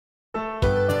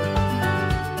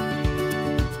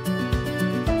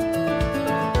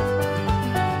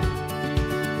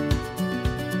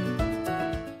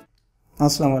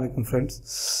Assalamu alaikum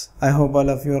friends. I hope all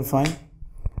of you are fine.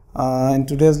 In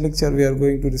today's lecture we are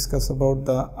going to discuss about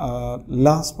the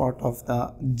last part of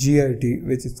the GIT,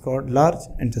 which is called large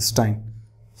intestine.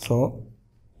 So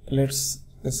let's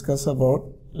discuss about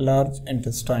large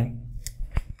intestine.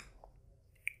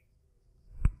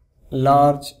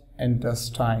 Large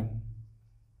intestine.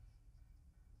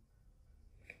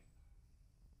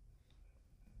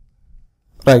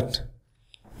 Right.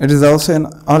 It is also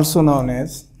known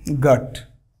as gut.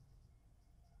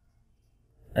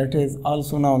 It is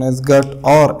also known as gut,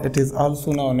 or it is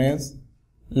also known as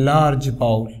large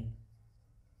bowel.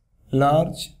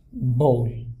 Large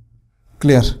bowel.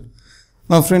 Clear?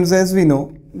 Now friends, as we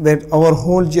know that our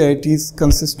whole GIT is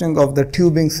consisting of the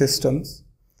tubing systems.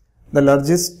 The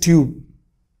largest tube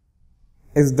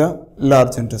is the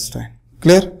large intestine.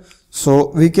 Clear? So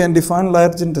we can define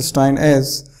large intestine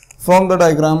as, from the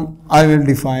diagram I will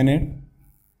define it.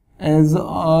 As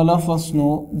all of us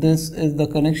know, this is the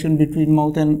connection between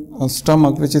mouth and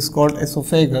stomach, which is called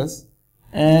esophagus,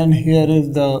 and here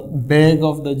is the bag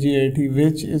of the GIT,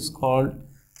 which is called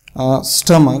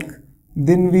stomach.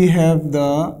 Then we have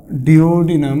the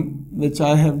duodenum, which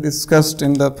I have discussed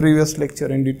in the previous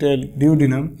lecture in detail,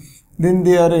 duodenum. Then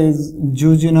there is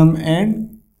jejunum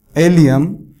and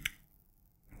ileum.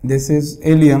 This is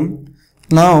ileum.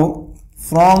 Now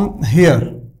from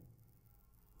here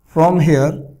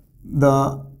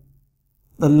the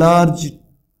large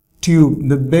tube,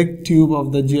 the big tube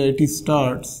of the GIT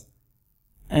starts,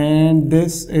 and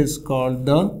this is called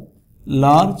the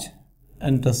large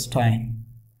intestine,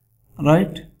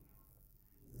 right?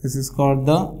 This is called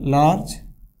the large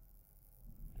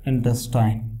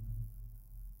intestine.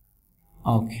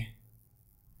 Okay,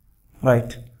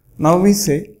 right. Now we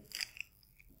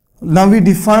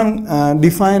define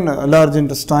large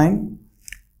intestine.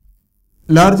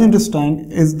 Large intestine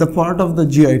is the part of the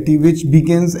GIT which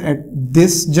begins at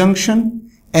this junction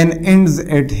and ends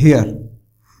at here.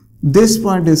 This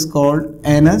point is called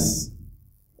anus.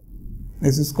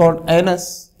 This is called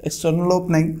anus, external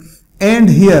opening. And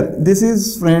here, this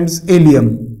is, friends,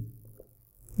 ileum.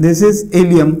 This is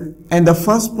ileum, and the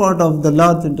first part of the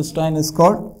large intestine is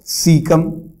called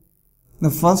cecum.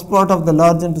 The first part of the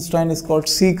large intestine is called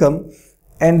cecum,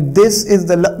 and this is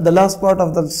the last part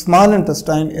of the small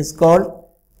intestine is called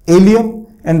ileum,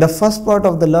 and the first part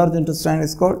of the large intestine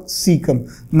is called cecum.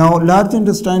 Now large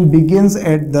intestine begins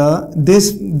at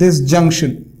this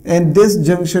junction, and this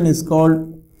junction is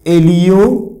called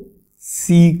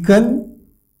ileocecal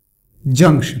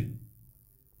junction,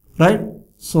 right?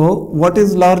 So what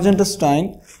is large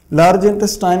intestine? Large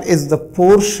intestine is the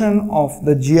portion of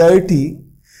the GIT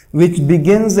which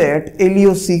begins at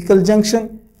ileocecal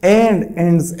junction and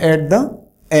ends at the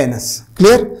anus.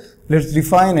 Clear? Let's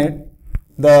define it.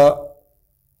 The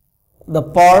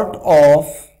part of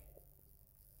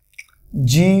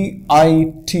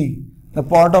GIT, the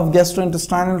part of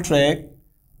gastrointestinal tract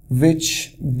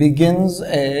which begins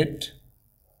at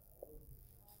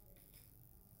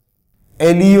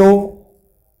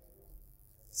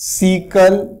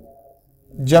ileocecal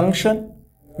junction,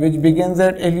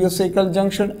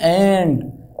 and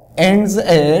ends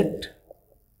at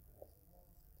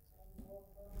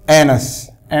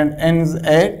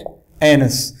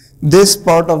anus. This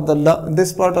part of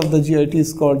the GIT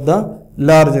is called the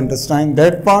large intestine.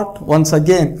 That part, once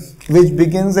again, which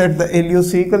begins at the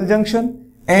ileocecal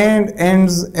junction and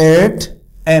ends at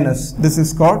anus. This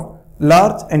is called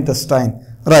large intestine.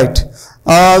 Right.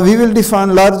 We will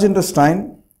define large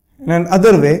intestine in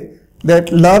another way,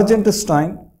 that large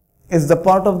intestine is the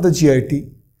part of the GIT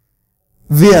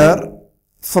where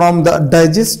from the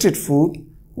digested food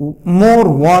more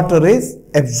water is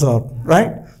absorbed,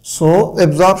 right? So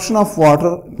absorption of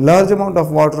water, large amount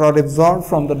of water are absorbed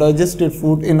from the digested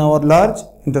food in our large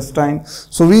intestine.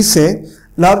 So we say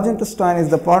large intestine is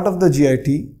the part of the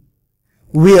GIT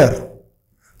where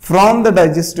from the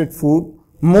digested food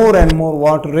more and more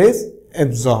water is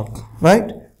absorbed,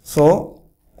 right? So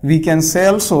we can say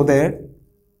also that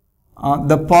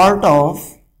the part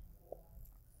of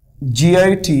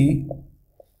GIT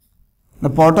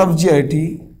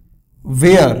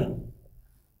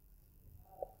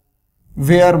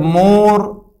where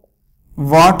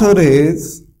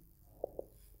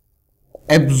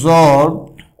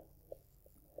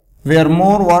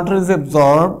more water is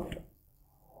absorbed,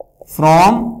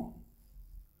 from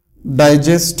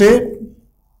digested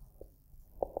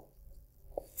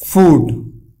food.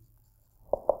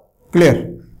 Clear?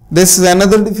 This is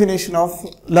another definition of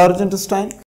large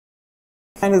intestine.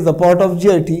 Is the part of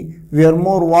GIT where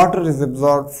more water is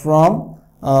absorbed from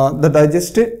the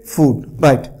digested food,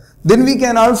 right? Then we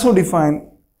can also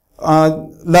define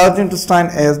large intestine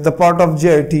as the part of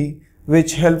GIT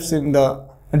which helps in the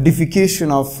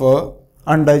defecation of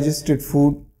undigested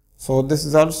food. So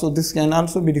this can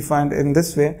also be defined in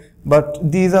this way, but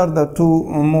these are the two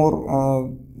more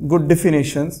good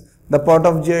definitions. The part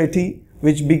of GIT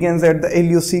which begins at the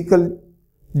ileocecal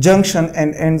junction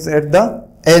and ends at the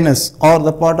anus, or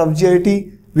the part of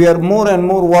GIT where more and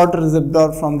more water is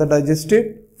absorbed from the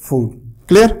digested food.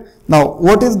 Clear? Now,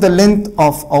 what is the length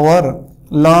of our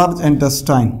large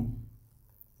intestine?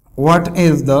 What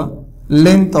is the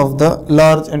length of the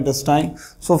large intestine?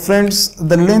 So friends,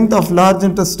 the length of large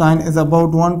intestine is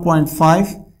about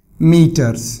 1.5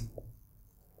 meters,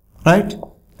 right?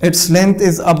 Its length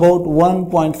is about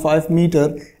 1.5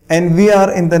 meter, and we are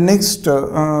in the next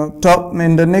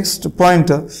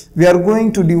point, we are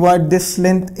going to divide this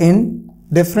length in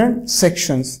different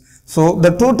sections. So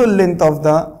the total length of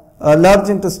the large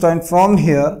intestine from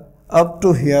here up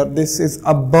to here, this is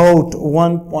about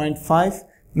 1.5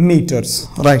 meters,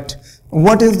 right?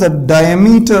 What is the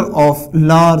diameter of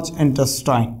large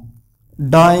intestine?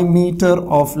 Diameter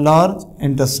of large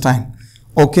intestine.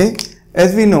 Okay,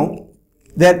 as we know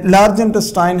that large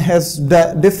intestine has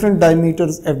different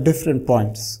diameters at different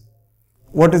points.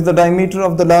 What is the diameter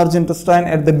of the large intestine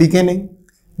at the beginning?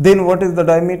 Then what is the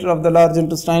diameter of the large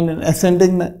intestine in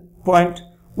ascending point?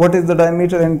 What is the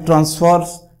diameter in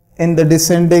transverse, in the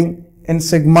descending, in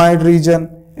sigmoid region,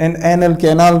 in anal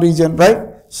canal region, right?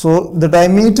 So the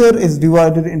diameter is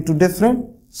divided into different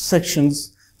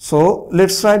sections. So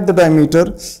let's write the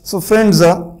diameter. So friends,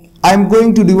 I am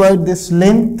going to divide this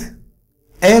length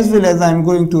as well as I am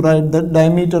going to write the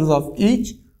diameters of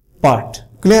each part.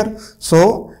 Clear?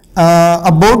 So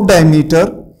about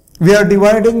diameter, we are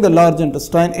dividing the large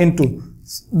intestine into,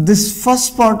 this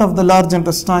first part of the large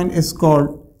intestine is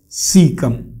called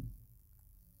cecum.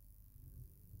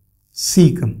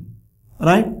 Cecum,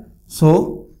 right?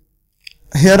 So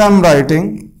here I am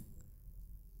writing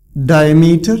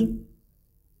diameter,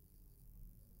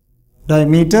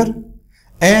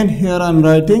 and here I am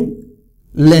writing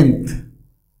length.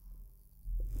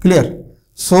 Clear?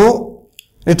 So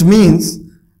it means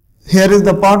here is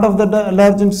the part of the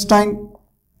large intestine,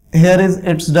 here is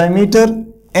its diameter,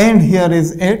 and here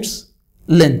is its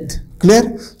length.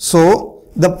 Clear? So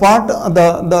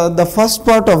the first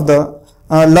part of the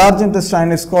large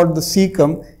intestine is called the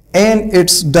cecum, and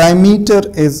its diameter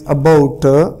is about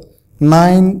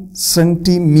 9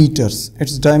 centimeters.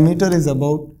 Its diameter is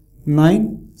about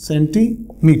 9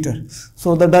 centimeters.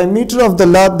 So the diameter of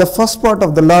the first part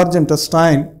of the large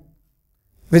intestine,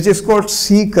 which is called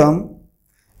cecum,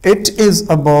 it is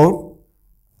about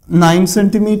 9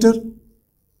 centimeter.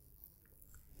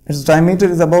 Its diameter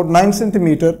is about 9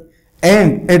 centimeter,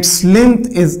 and its length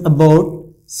is about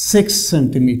 6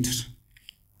 centimeter.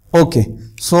 Okay,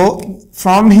 so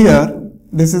from here,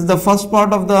 this is the first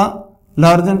part of the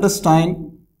large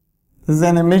intestine. This is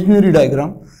an imaginary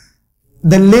diagram.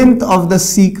 The length of the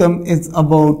cecum is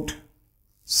about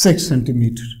 6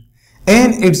 centimeter,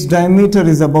 and its diameter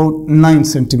is about 9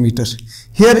 centimeter.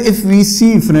 Here if we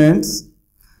see, friends,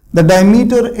 the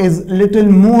diameter is little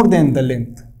more than the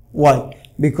length. Why?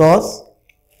 Because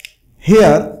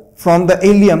here from the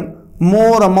ileum,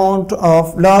 large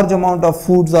amount of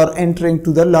foods are entering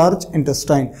to the large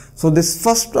intestine. So this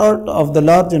first part of the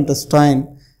large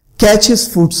intestine catches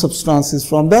food substances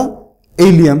from the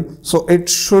ileum, so it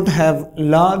should have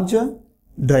larger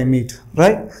diameter,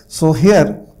 right? So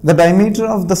here the diameter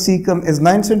of the cecum is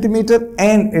 9 centimeter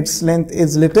and its length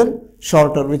is little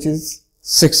shorter, which is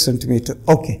 6 centimeter.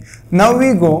 Okay, now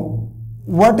we go,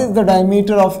 what is the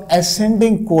diameter of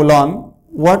ascending colon?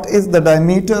 What is the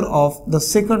diameter of the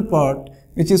second part,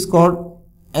 which is called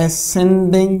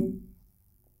ascending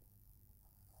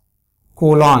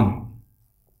colon,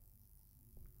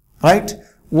 right?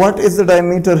 What is the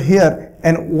diameter here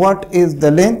and what is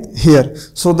the length here?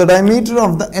 So the diameter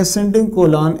of the ascending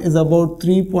colon is about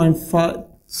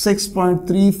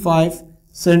 6.35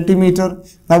 centimeter.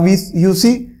 Now you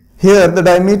see here the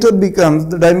diameter of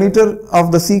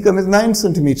the cecum is 9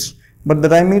 centimeters, but the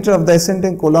diameter of the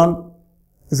ascending colon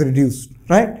is reduced,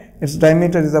 right? Its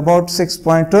diameter is about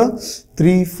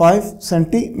 6.35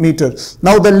 centimeters.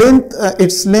 Now the length,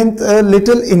 its length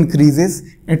little increases.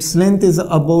 Its length is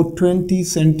about 20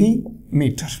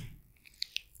 centimeter.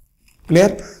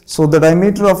 Clear? So the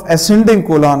diameter of ascending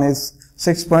colon is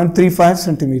 6.35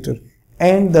 centimeter,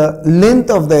 and the length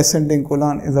of the ascending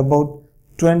colon is about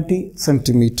 20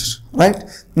 centimeter, right?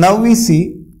 Now we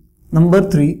see number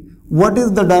 3. What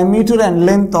is the diameter and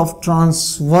length of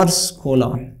transverse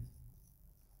colon?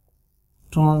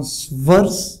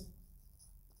 Transverse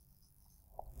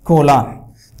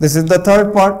colon. This is the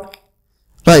third part.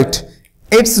 right?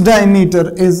 Its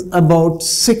diameter is about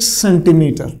 6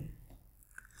 centimeter.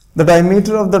 The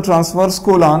diameter of the transverse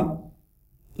colon,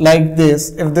 like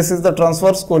this, if this is the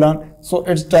transverse colon, so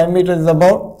its diameter is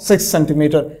about 6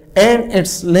 centimeter, and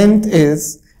its length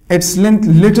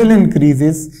little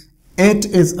increases. It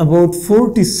is about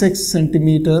 46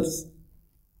 centimeters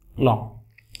long.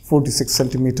 46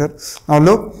 centimeter. Now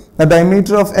look, the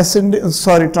diameter of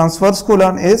transverse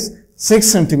colon is 6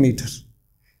 centimeter.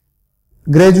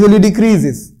 Gradually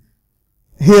decreases.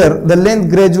 Here the length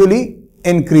gradually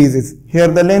increases. Here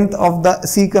the length of the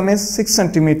cecum is 6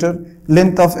 centimeter.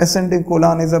 Length of ascending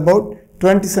colon is about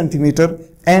 20 centimeter,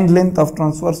 and length of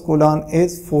transverse colon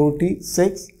is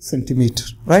 46 centimeter,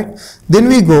 right? Then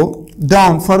we go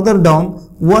down, further down.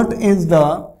 What is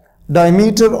the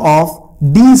diameter of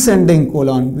descending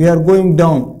colon? We are going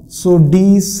down, so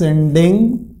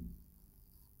descending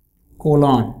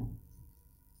colon,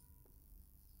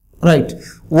 right?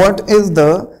 What is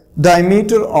the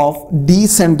diameter of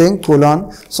descending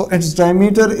colon? So its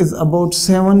diameter is about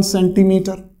 7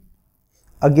 centimeter.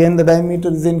 Again the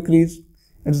diameter is increased.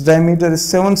 Its diameter is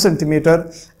 7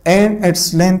 centimeter, and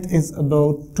its length is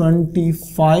about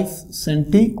 25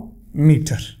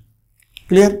 centimeter.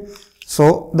 Clear?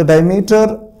 So the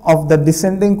diameter of the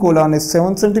descending colon is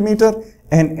 7 centimeter,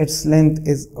 and its length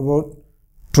is about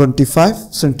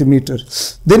 25 centimeter.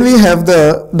 Then we have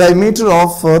the diameter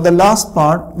of the last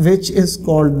part, which is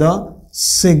called the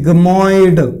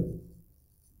sigmoid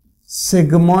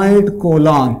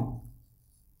colon.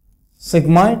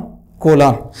 Sigmoid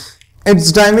colon.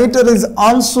 Its diameter is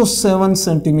also 7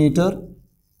 centimeter,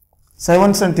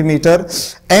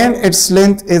 and its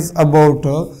length is about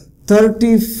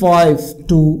 35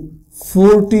 to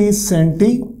 40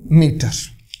 centimeter.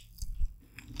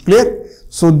 Clear?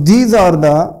 So these are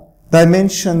the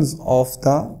dimensions of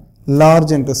the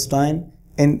large intestine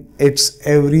in its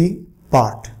every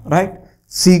part, right?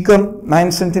 Cecum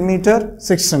 9 centimeter,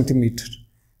 6 centimeter.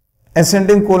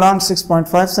 Ascending colon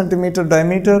 6.5 centimeter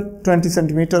diameter, 20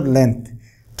 centimeter length.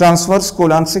 Transverse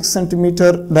colon 6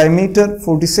 centimeter diameter,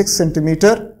 46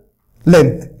 centimeter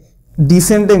length.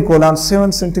 Descending colon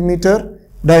 7 centimeter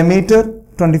diameter,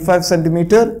 25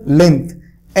 centimeter length.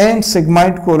 And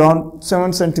sigmoid colon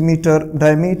 7 centimeter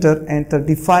diameter and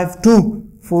 35 to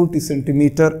 40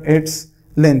 centimeter its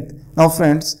length. Now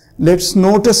friends, let's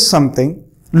notice something.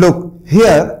 Look,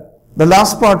 here the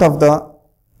last part of the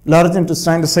large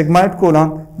intestine, the sigmoid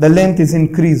colon, the length is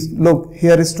increased. Look,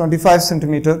 here is 25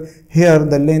 centimeter, here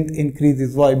the length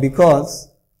increases. Why? Because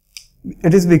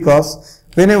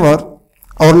whenever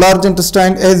our large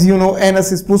intestine, as you know,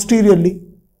 anus is posteriorly.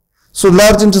 So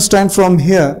large intestine from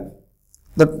here,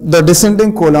 the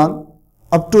descending colon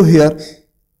up to here,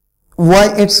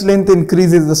 why its length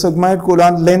increases? The sigmoid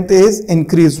colon length is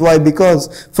increased. Why?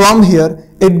 Because from here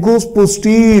it goes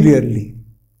posteriorly.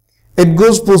 It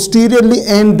goes posteriorly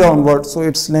and downward, so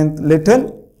its length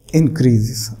little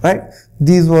increases, right?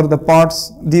 These were the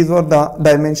parts, these were the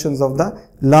dimensions of the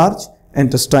large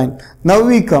intestine. Now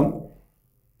we come,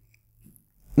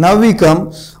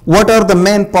 what are the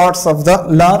main parts of the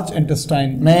large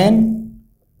intestine? Main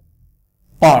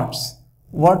parts.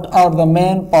 What are the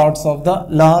main parts of the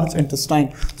large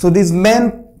intestine? So these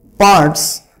main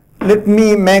parts, let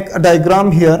me make a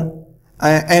diagram here.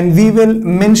 And we will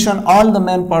mention all the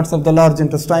main parts of the large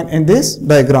intestine in this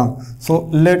diagram. So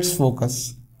let's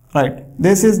focus. Right.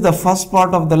 This is the first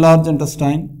part of the large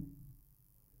intestine.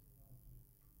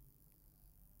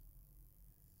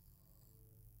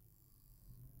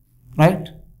 Right.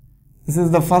 This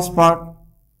is the first part.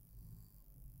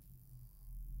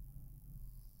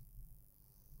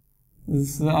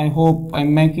 This, I hope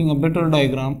I'm making a better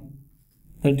diagram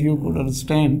that you could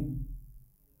understand.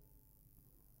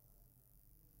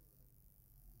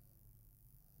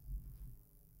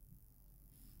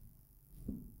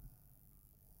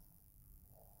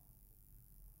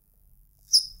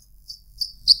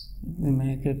 We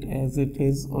make it as it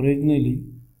is originally.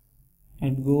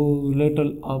 It goes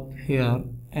little up here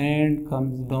and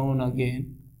comes down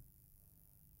again.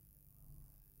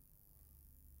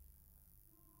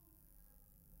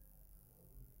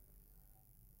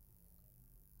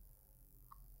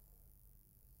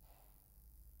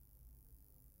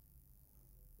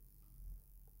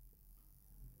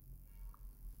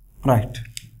 Right.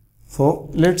 So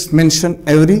let's mention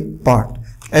every part.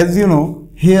 As you know,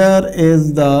 here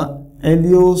is the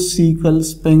ileocecal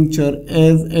sphincter,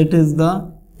 as it is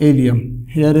the ileum.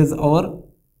 Here is our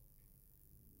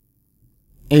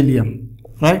ileum,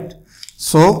 right?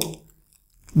 So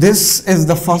this is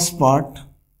the first part,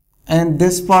 and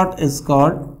this part is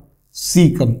called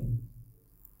cecum.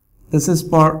 This is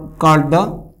called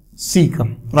the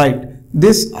cecum, right?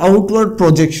 This outward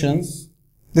projection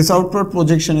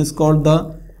is called the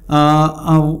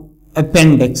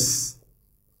appendix.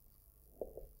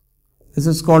 This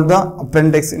is called the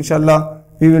appendix. Inshallah,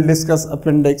 we will discuss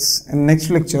appendix in next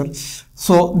lecture.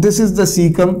 So this is the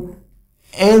cecum.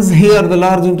 As here the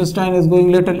large intestine is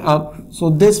going little up, so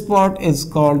this part is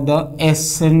called the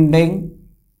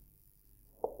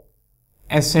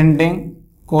ascending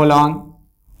colon,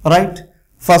 right?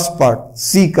 First part,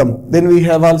 cecum. Then we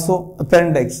have also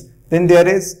appendix. Then there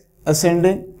is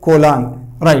ascending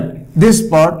colon, right? This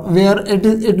part where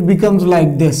it becomes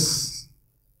like this,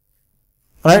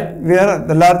 right? Where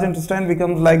the large intestine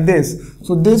becomes like this.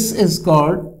 So this is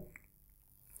called,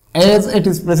 as it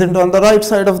is present on the right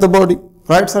side of the body,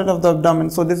 right side of the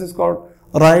abdomen. So this is called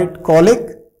right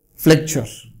colic flexure.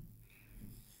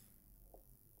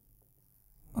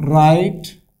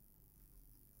 Right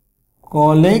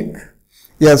colic,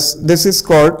 yes, this is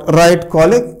called right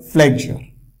colic flexure.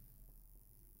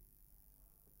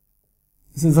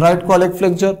 This is right colic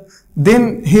flexure.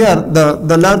 Then here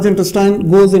the large intestine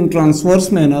goes in transverse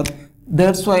manner.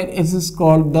 That's why it is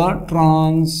called the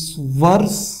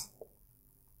transverse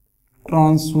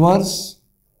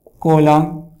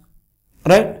colon,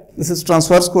 right? This is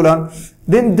transverse colon.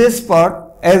 Then this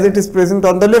part, as it is present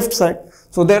on the left side,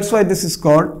 so that's why this is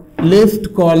called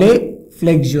left colic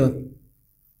flexure.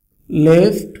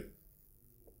 Left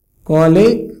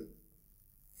colic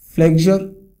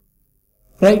flexure,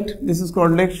 right? This is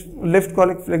called left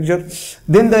colic flexure.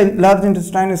 Then the large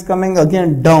intestine is coming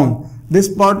again down. This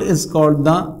part is called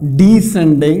the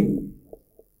descending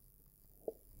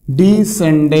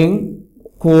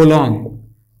colon,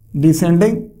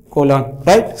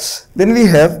 right? Then we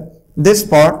have this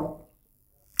part.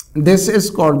 This is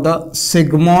called the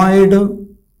sigmoid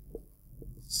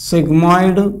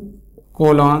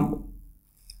colon.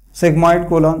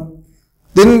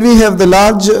 Then we have the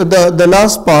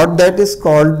last part, that is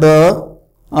called the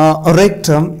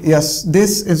rectum. Yes,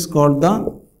 this is called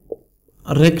the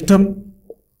rectum.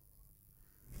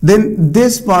 Then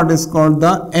this part is called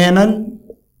the anal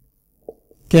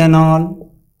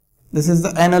canal. This is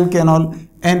the anal canal,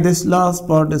 and this last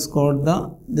part is called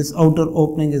this outer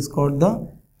opening is called the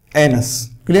anus.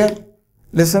 Clear?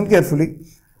 Listen carefully.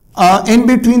 In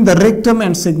between the rectum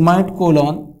and sigmoid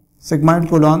colon,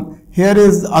 here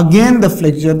is again the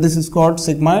flexure. This is called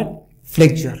sigmoid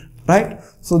flexure, right?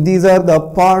 So these are the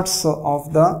parts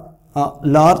of the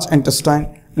large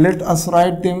intestine. Let us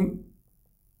write them.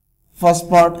 First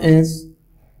part is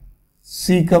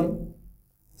cecum.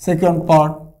 Second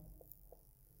part,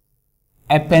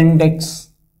 appendix.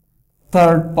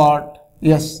 Third part,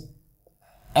 yes,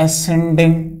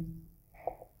 ascending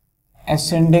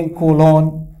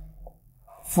colon.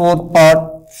 Fourth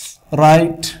part,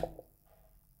 right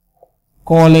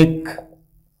colic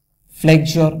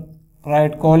flexure,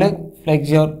 right colic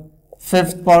flexure.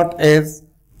 Fifth part is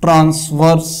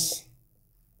transverse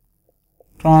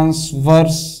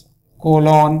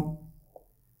colon.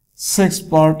 Sixth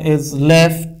part is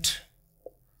left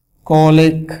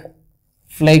colic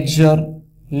flexure,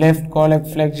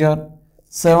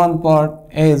 Seventh part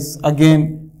is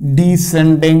again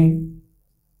descending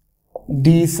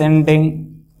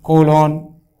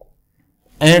colon.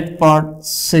 Eighth part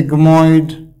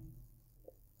sigmoid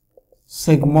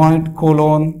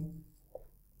colon.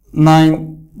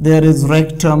 9, there is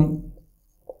rectum.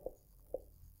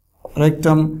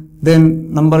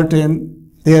 Then number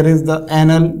 10, there is the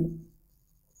anal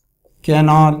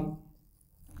canal.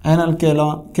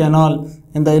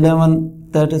 In the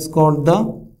 11, that is called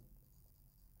the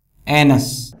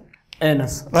anus,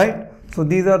 right? So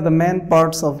these are the main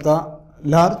parts of the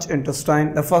large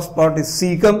intestine. The first part is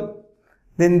cecum.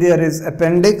 Then there is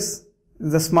appendix,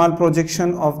 the small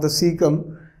projection of the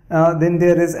cecum. Then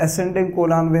there is ascending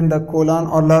colon, when the colon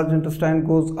or large intestine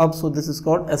goes up, so this is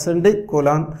called ascending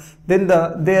colon. Then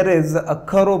there is a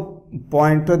curve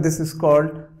point, this is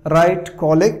called right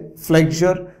colic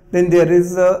flexure. Then there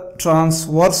is a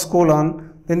transverse colon.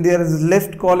 Then there is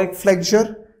left colic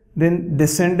flexure. Then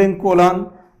descending colon.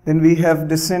 Then we have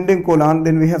descending colon.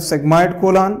 Then we have sigmoid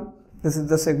colon. This is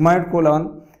the sigmoid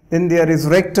colon. Then there is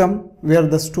rectum, where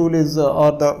the stool is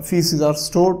or the feces are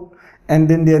stored. And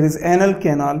then there is anal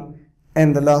canal,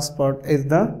 and the last part is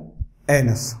the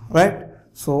anus, right?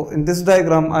 So in this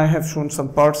diagram I have shown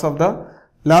some parts of the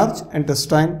large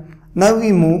intestine. Now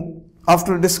we move,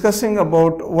 after discussing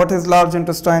about what is large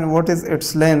intestine, what is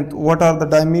its length, what are the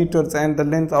diameters and the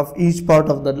length of each part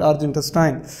of the large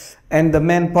intestine and the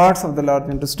main parts of the large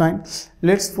intestine,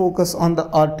 let's focus on the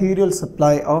arterial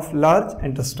supply of large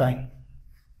intestine.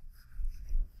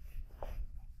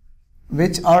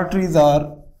 Which arteries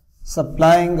are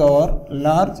supplying our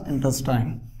large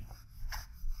intestine.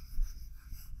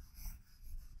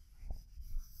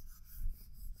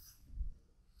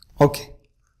 Okay,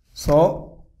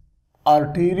 so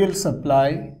arterial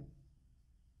supply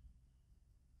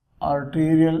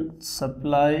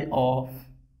of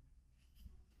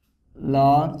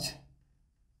large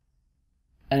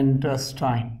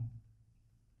intestine.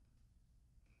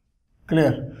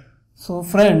 Clear? So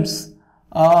friends,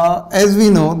 as we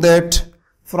know that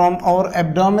from our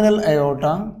abdominal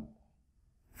aorta,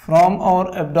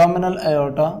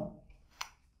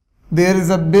 there is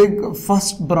a big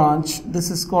first branch. This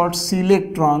is called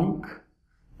celiac trunk.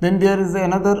 Then there is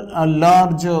another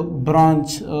large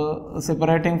branch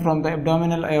separating from the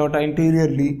abdominal aorta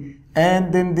interiorly,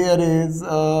 and then there is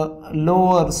a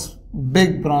lower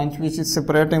big branch which is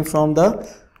separating from the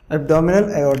abdominal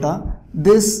aorta.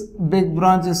 This big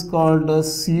branch is called the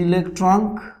celiac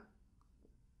trunk.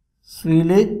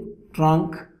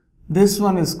 This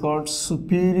one is called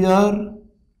superior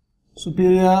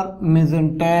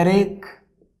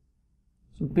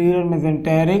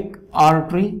mesenteric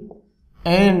artery,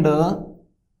 and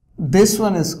this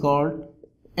one is called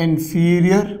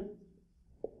inferior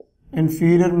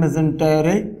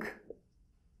mesenteric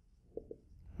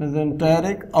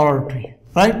artery,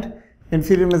 right?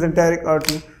 Inferior mesenteric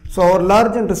artery. So our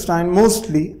large intestine,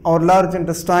 mostly our large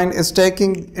intestine is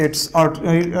taking its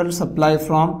arterial supply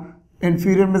from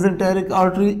inferior mesenteric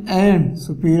artery and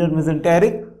superior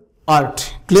mesenteric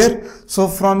artery. Clear? So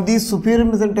from these superior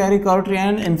mesenteric artery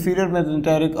and inferior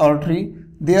mesenteric artery,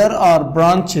 there are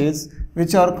branches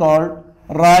which are called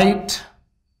right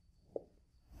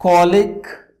colic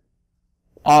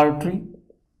artery.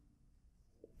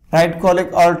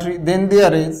 Then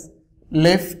there is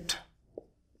left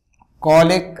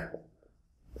colic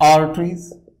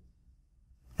arteries,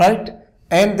 right?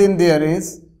 And then there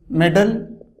is middle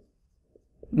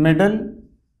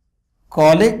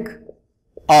colic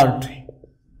artery.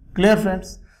 Clear,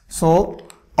 friends? So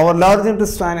our large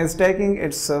intestine is taking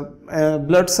its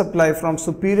blood supply from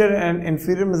superior and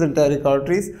inferior mesenteric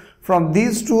arteries. From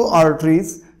these two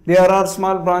arteries, there are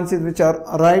small branches which are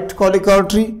right colic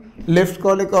artery, left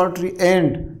colic artery,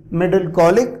 and middle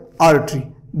colic artery.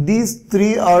 These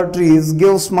three arteries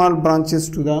give small branches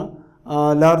to the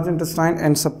large intestine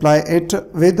and supply it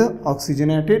with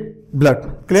oxygenated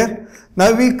blood. Clear?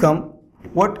 Now we come,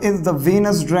 what is the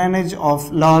venous drainage of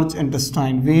large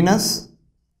intestine? Venous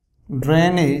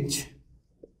drainage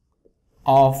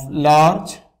of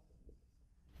large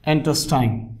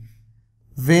intestine.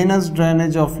 Venous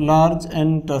drainage of large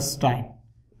intestine.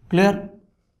 Clear?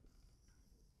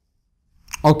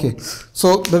 Okay,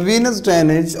 so the venous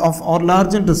drainage of our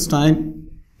large intestine,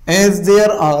 as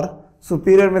there are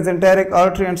superior mesenteric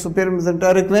artery and superior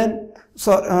mesenteric vein,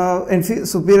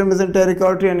 superior mesenteric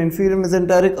artery and inferior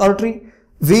mesenteric artery,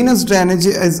 venous drainage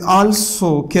is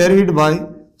also carried by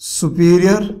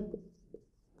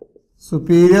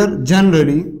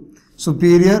generally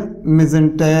superior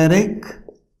mesenteric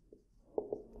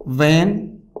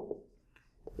vein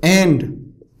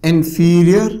and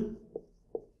inferior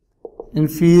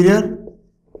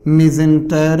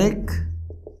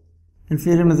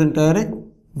mesenteric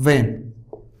vein.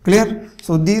 Clear?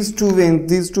 So these two veins,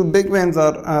 these two big veins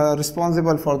are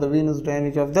responsible for the venous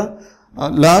drainage of the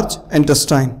large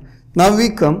intestine. Now we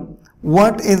come,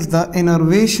 what is the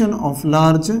innervation of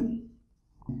large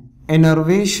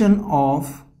intestine?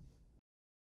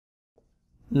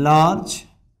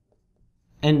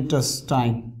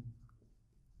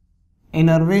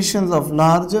 Innervations of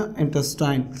large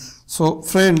intestine. So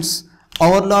friends,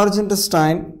 our large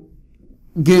intestine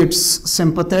gets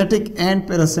sympathetic and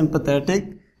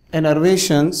parasympathetic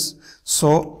innervations.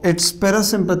 So its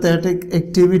parasympathetic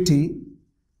activity,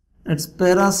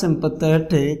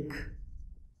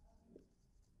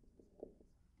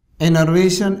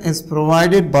 innervation is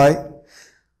provided by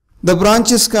the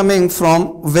branches coming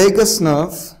from vagus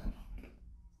nerve,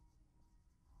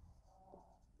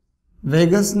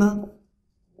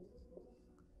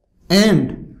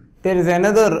 and there is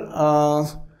another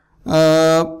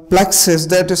plexus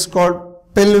that is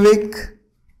called pelvic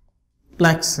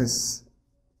plexus,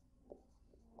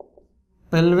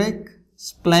 splenic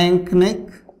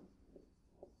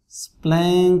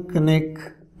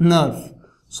nerve.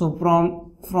 So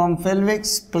from pelvic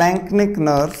splenic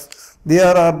nerve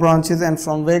there are branches, and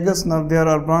from vagus nerve there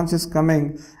are branches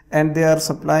coming, and they are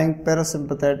supplying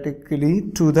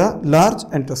parasympathetically to the large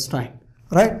intestine.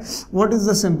 Right? What is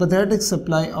the sympathetic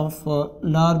supply of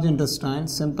large intestine?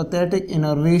 Sympathetic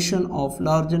innervation of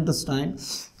large intestine.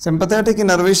 Sympathetic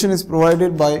innervation is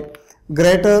provided by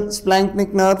greater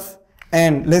splenic nerve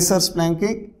and lesser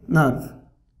splenic nerve.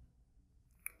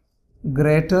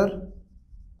 greater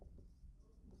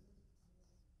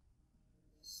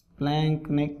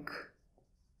splenic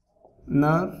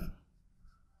nerve,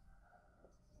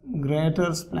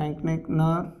 greater splenic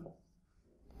nerve,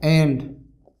 and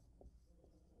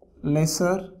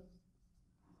lesser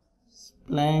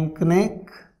splenic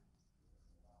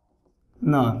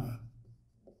nerve.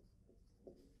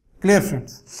 Clear,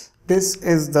 friends? This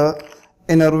is the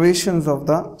innervations of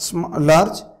the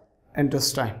large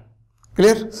intestine.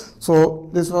 Clear?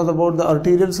 So this was about the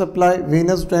arterial supply,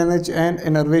 venous drainage, and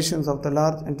innervations of the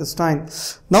large intestine.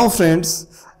 Now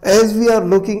friends, as we are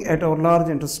looking at our large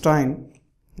intestine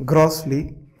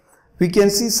grossly, we can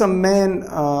see some main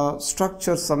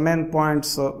structures, some main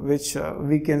points which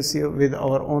we can see with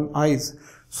our own eyes.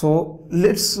 So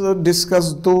let's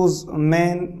discuss those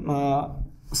main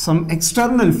some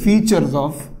external features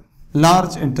of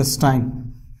large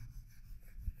intestine.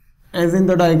 As in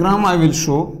the diagram I will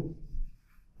show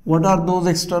what are those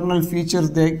external features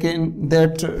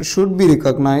that should be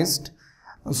recognized.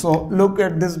 So look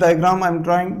at this diagram. I am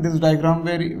drawing this diagram,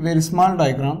 very small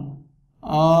diagram.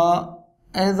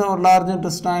 As our large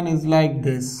intestine is like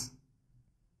this,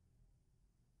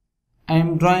 I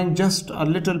am drawing just a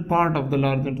little part of the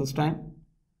large intestine.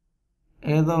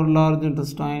 As our large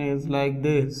intestine is like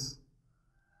this,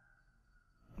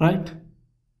 right?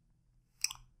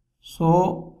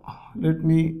 So let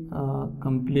me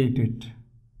complete it.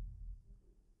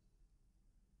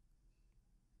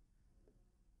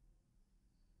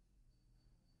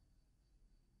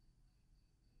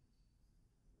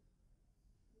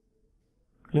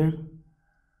 Clear?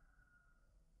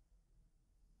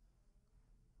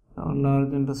 Our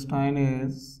large intestine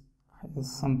has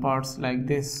some parts like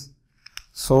this.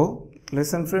 So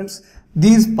listen friends,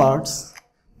 these parts,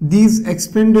 these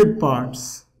expanded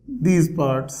parts, these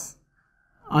parts,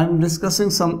 I am discussing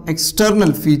some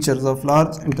external features of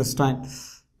large intestine.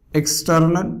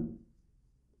 External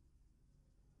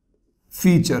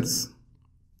features.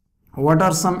 What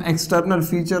are some external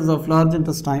features of large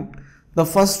intestine? The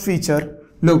first feature,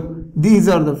 look,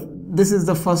 this is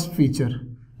the first feature.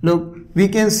 Look, we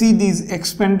can see these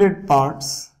expanded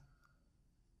parts.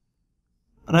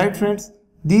 Right friends?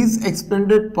 These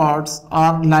expanded parts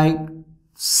are like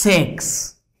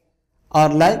sacs.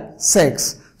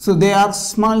 So they are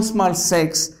small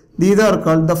sacs. These are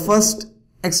called, the first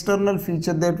external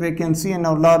feature that we can see in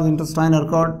our large intestine are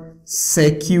called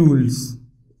sacules.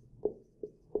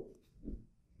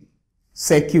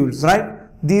 Sacules, right?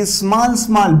 These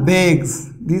small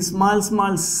bags, these small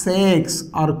sacs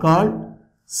are called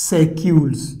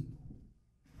sacules.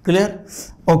 Clear?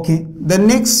 Okay. The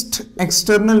next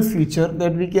external feature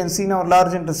that we can see in our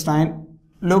large intestine,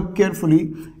 look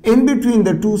carefully. In between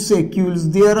the two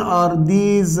sacules, there are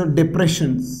these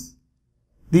depressions,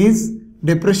 these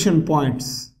depression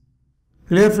points.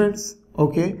 Clear, friends?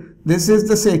 Okay. This is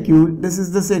the sacule. This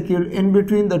is the sacule. In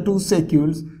between the two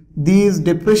sacules, these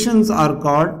depressions are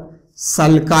called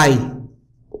sulci.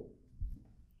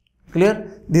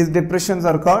 Clear? These depressions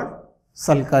are called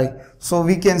sulci. So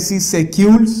we can see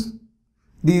sacules.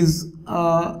 These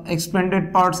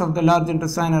expanded parts of the large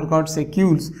intestine are called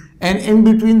sacules, and in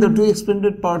between the two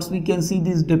expanded parts we can see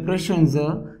these depressions.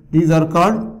 These are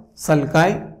called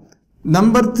sulci.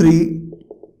 Number three,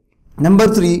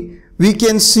 we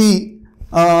can see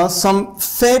some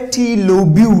fatty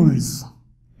lobules.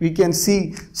 We can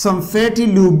see some fatty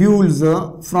lobules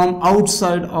from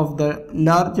outside of the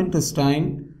large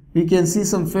intestine. We can see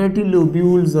some fatty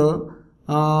lobules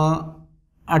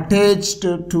attached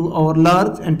to our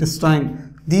large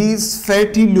intestine. These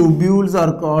fatty lobules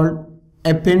are called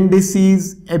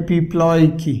appendices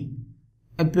epiploici.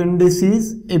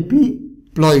 Appendices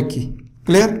epiploici.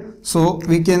 Clear? So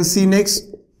we can see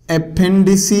next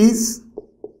appendices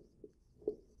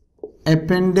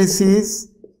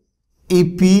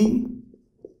epiploici.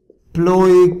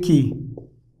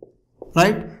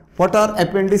 Right? What are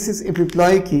appendices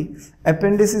epiploici?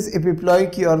 Appendices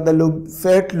epiploici are the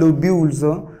fat lobules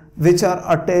which are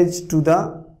attached to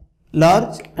the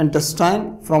large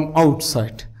intestine from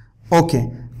outside.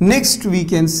 Okay. Next we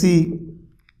can see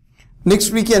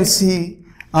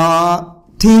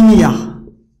taenia.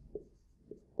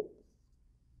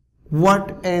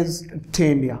 What is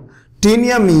taenia?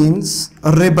 Taenia means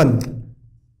ribbon.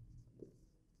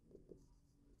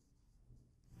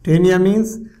 Taenia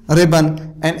means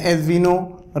ribbon, and as we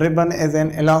know, ribbon is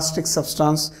an elastic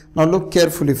substance. Now look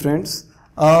carefully, friends.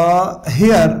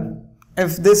 Here,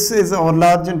 if this is our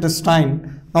large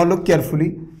intestine, now look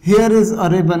carefully. Here is a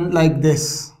ribbon like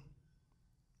this.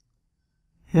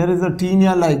 Here is a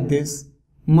taenia like this,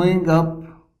 moving up,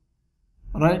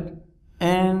 right?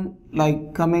 And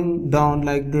like coming down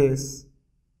like this,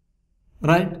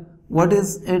 right? What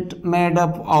is it made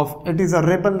up of? It is a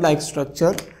ribbon like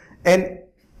structure, and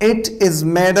it is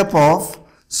made up of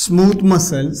smooth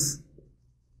muscles.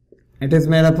 It is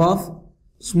made up of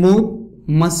smooth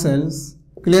muscles.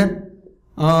 Clear?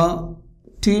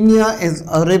 Tinea is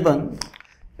a ribbon.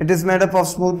 It is made up of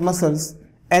smooth muscles,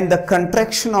 and the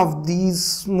contraction of these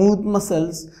smooth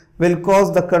muscles will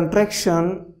cause the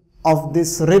contraction of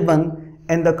this ribbon,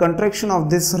 and the contraction of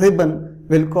this ribbon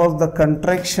will cause the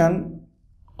contraction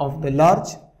of the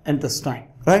large intestine,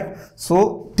 right?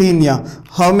 So tinea.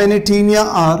 How many tinea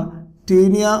are?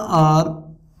 Tinea are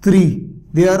 3.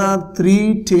 There are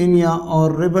 3 tinea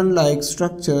or ribbon-like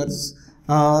structures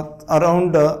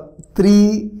around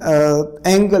 3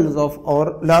 angles of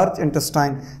our large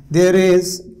intestine. There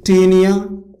is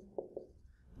tinea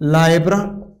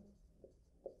libra.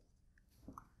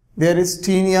 There is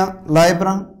tinea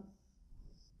libra.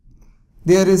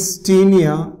 There is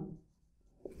tinea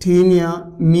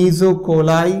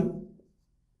mesocoli.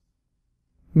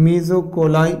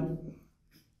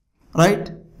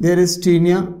 Right? There is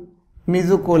tinea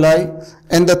mesocoli,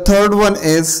 and the third one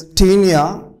is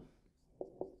tinea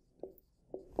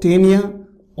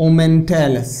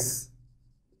ommentalis.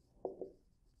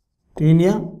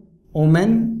 Tinea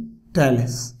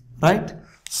ommentalis, right?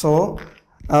 So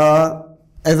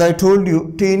as I told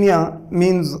you, tinea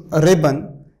means a ribbon.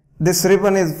 This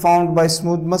ribbon is formed by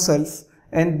smooth muscles,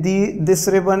 and this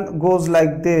ribbon goes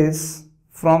like this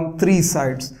from 3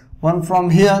 sides. One from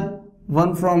here,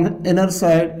 one from inner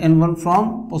side, and one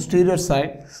from posterior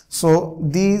side. So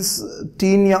these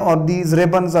tinea or these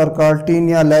ribbons are called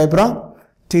tinea libra,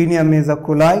 tinea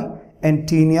mesocoli, and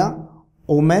tinea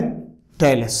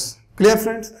ommentalis. Clear,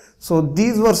 friends? So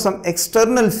these were some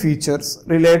external features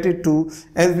related to,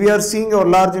 as we are seeing our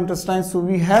large intestine, so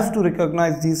we have to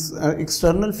recognize these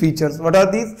external features. What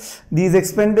are these? These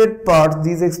expanded parts,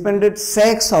 these expanded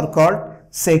sacs are called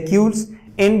sacules.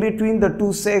 In between the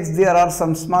 2 sacs there are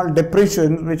some small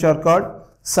depressions which are called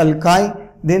sulci.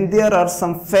 Then there are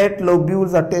some fat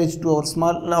lobules attached to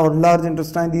our large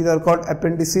intestine. These are called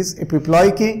appendices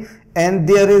epiploicae. And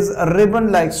there is a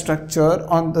ribbon-like structure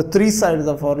on the 3 sides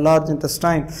of our large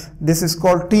intestine. This is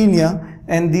called tinea,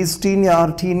 and these tinea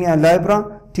are tinea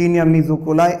libra, tinea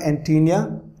mesocoli, and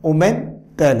tinea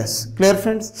ommentalis. Clear,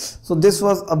 friends? So this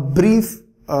was a brief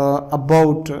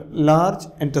about large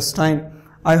intestine.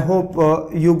 I hope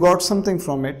you got something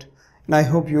from it, and I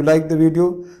hope you like the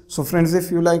video. So friends,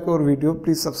 if you like our video,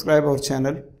 please subscribe our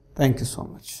channel. Thank you so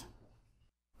much.